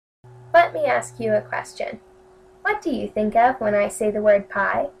Let me ask you a question. What do you think of when I say the word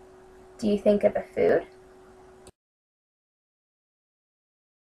pie? Do you think of a food?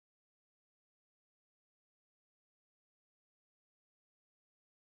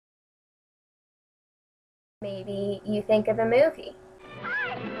 Maybe you think of a movie.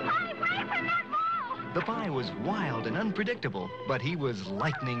 The pie was wild and unpredictable, but he was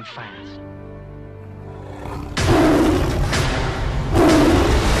lightning fast.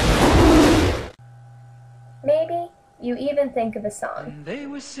 Maybe you even think of a song. And they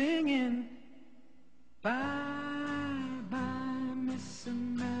were singing, bye, bye, Miss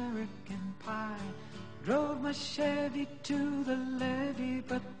American Pie. Drove my Chevy to the levee,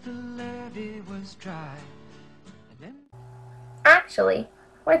 but the levee was dry. Actually,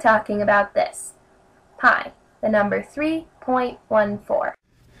 we're talking about this. Pi, the number 3.14.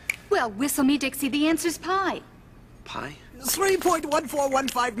 Well, whistle me, Dixie, the answer's pi. Pi?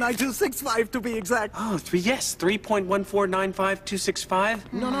 3.14159265 to be exact. Oh, yes,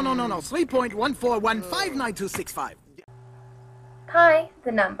 3.1495265. No. 3.14159265. Pi,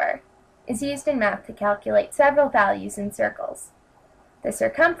 the number, is used in math to calculate several values in circles. The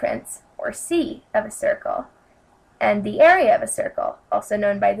circumference, or c, of a circle, and the area of a circle, also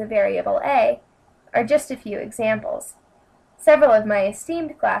known by the variable a, are just a few examples. Several of my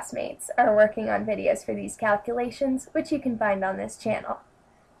esteemed classmates are working on videos for these calculations, which you can find on this channel.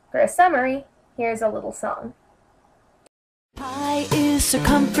 For a summary, here's a little song. Pi is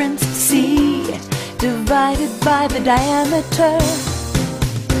circumference c divided by the diameter.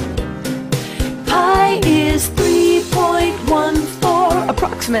 Pi is 3.14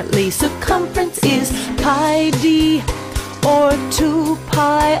 approximately. Circumference is pi d or 2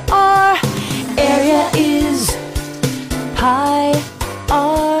 pi r. Area is pi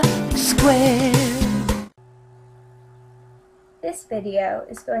r squared. This video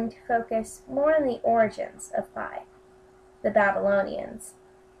is going to focus more on the origins of pi, the Babylonians.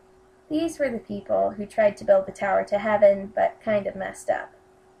 These were the people who tried to build the tower to heaven but kind of messed up,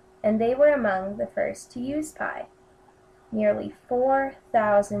 and they were among the first to use pi, nearly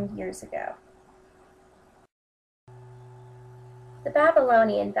 4,000 years ago. The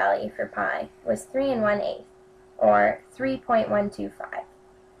Babylonian value for pi was 3 1/8, or 3.125.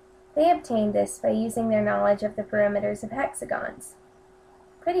 They obtained this by using their knowledge of the perimeters of hexagons.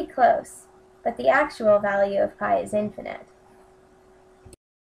 Pretty close, but the actual value of pi is infinite.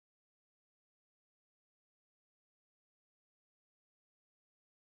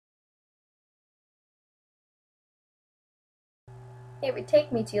 It would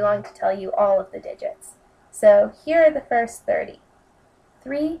take me too long to tell you all of the digits, so here are the first 30.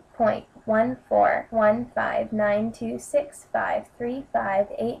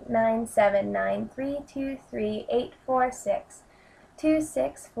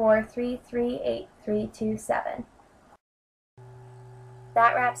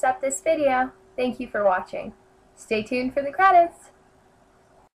 That wraps up this video. Thank you for watching. Stay tuned for the credits.